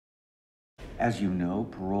As you know,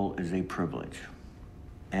 parole is a privilege.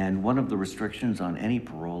 And one of the restrictions on any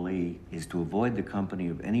parolee is to avoid the company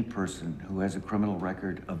of any person who has a criminal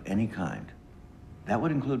record of any kind. That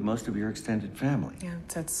would include most of your extended family. Yeah,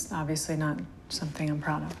 that's obviously not something I'm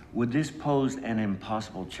proud of. Would this pose an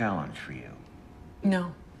impossible challenge for you?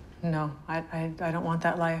 No, no, I don't want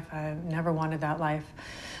that life. I've never wanted that life.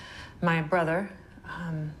 My brother,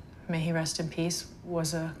 may he rest in peace,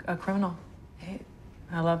 was a criminal.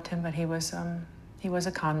 I loved him, but he was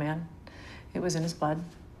a con man. It was in his blood.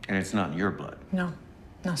 And it's not in your blood? No,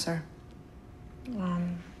 no, sir.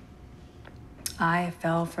 I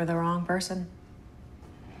fell for the wrong person.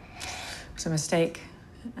 It was a mistake,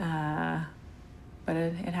 but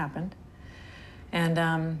it happened.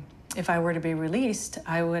 And if I were to be released,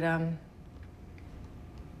 I would,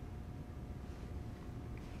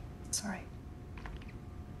 sorry.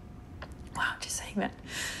 Wow, just saying that.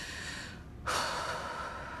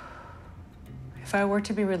 If I were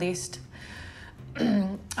to be released,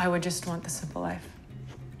 I would just want the simple life.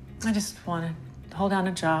 I just want to hold down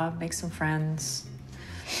a job, make some friends,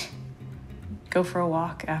 go for a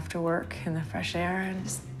walk after work in the fresh air, and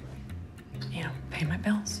just, you know, pay my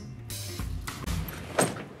bills.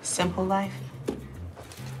 Simple life.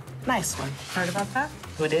 Nice one. Heard about that?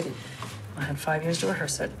 Who didn't? I had 5 years to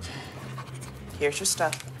rehearse it. Here's your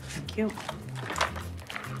stuff. Thank you.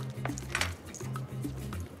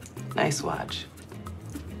 Nice watch.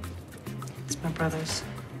 It's my brother's.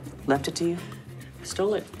 Left it to you?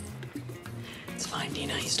 Stole it. It's fine,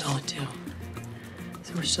 Dina. He stole it too.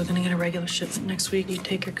 So we're still gonna get a regular shipment next week. You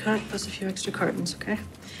take your cut plus a few extra cartons, okay?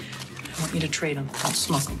 I want you to trade them. Don't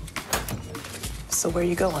smoke them. So where are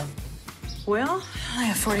you going? Well, I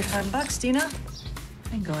have 45 bucks, Dina. I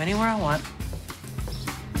can go anywhere I want.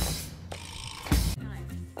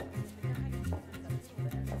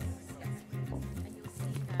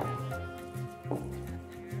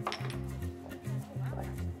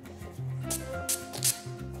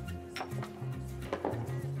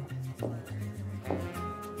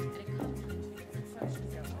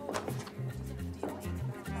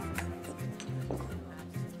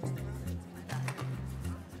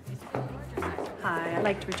 Hi, I'd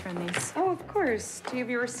like to return these. Oh, of course. Do you have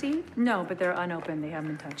your receipt? No, but they're unopened. They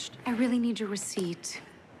haven't been touched. I really need your receipt.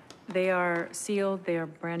 They are sealed. They are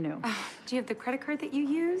brand new. Do you have the credit card that you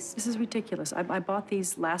use? This is ridiculous. I bought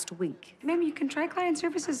these last week. Maybe you can try client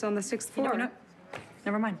services on the 6th You floor. know,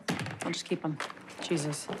 never mind. I'll just keep them.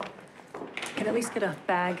 Jesus. Can I at least get a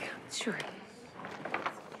bag? Sure.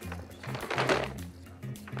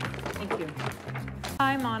 Thank you.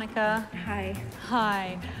 Hi, Monica. Hi.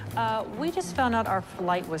 Hi. We just found out our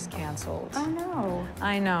flight was canceled. Oh, no.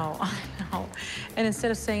 I know. And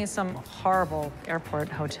instead of staying at some horrible airport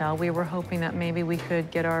hotel, we were hoping that maybe we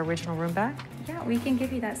could get our original room back. Yeah, we can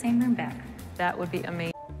give you that same room back. That would be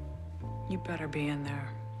amazing. You better be in there.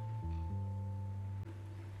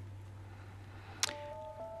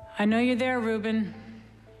 I know you're there, Ruben.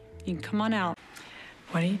 You can come on out.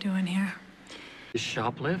 What are you doing here?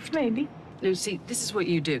 Shoplift? Maybe. No, see, this is what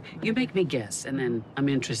you do. You make me guess, and then I'm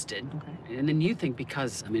interested. Okay. And then you think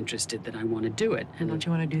because I'm interested that I want to do it. And don't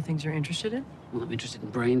you want to do things you're interested in? Well, I'm interested in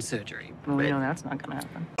brain surgery. Well, but- we know that's not going to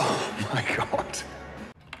happen. Oh, my God.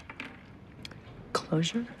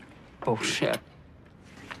 Closure? Bullshit.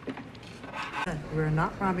 We're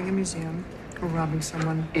not robbing a museum. We're robbing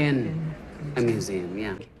someone In a museum,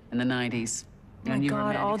 yeah. In the 90s. Oh my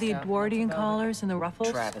God, all the Edwardian collars and the ruffles.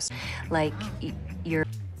 Travis. Like, you're...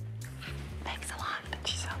 Thanks a lot.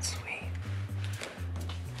 She sounds sweet.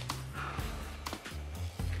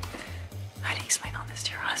 How do you explain all this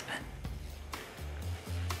to your husband?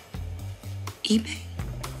 eBay?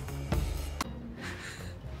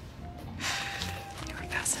 You were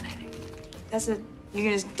fascinating. That's it. You're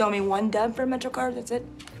gonna just throw me one dub for a MetroCard? That's it?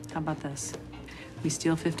 How about this? We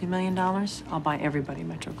steal $50 million, I'll buy everybody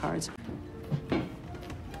Metro cards.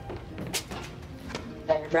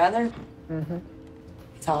 That your brother? Mm-hmm.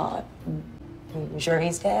 It's hot. You sure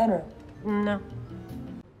he's dead, or? No.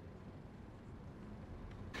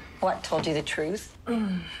 What, told you the truth?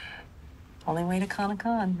 Only way to con a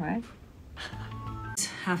con, right? It's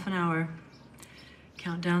half an hour.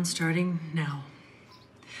 Countdown starting now.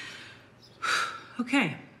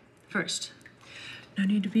 Okay, first, no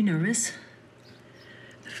need to be nervous.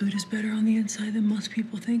 The food is better on the inside than most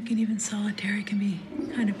people think, and even solitary can be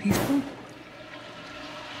kind of peaceful.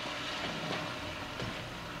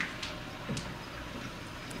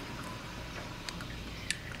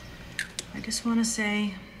 I just want to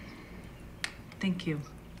say thank you.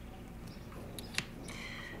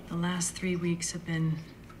 The last 3 weeks have been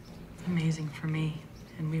amazing for me,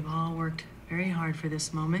 and we've all worked very hard for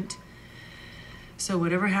this moment. So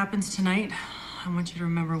whatever happens tonight, I want you to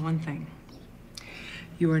remember one thing.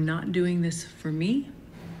 You are not doing this for me.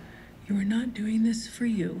 You are not doing this for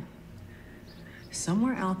you.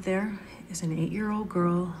 Somewhere out there is an 8-year-old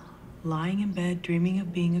girl lying in bed dreaming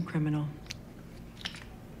of being a criminal.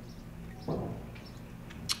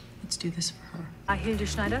 Let's do this for her. Hilde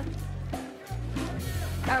Schneider.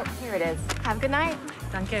 Oh, here it is. Have a good night.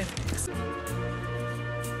 Danke.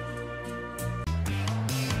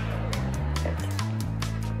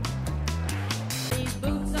 These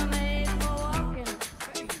boots are made for walking,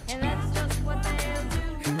 and that's just what they'll do.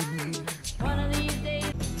 One of these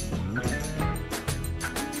days.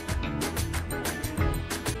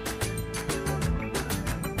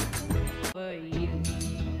 For you.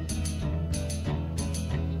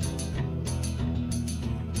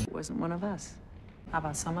 Wasn't one of us. How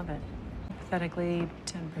about some of it? Pathetically,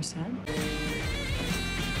 10%.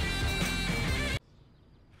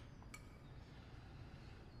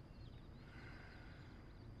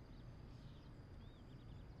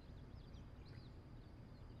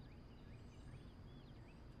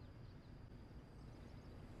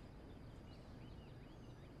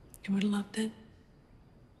 You would have loved it.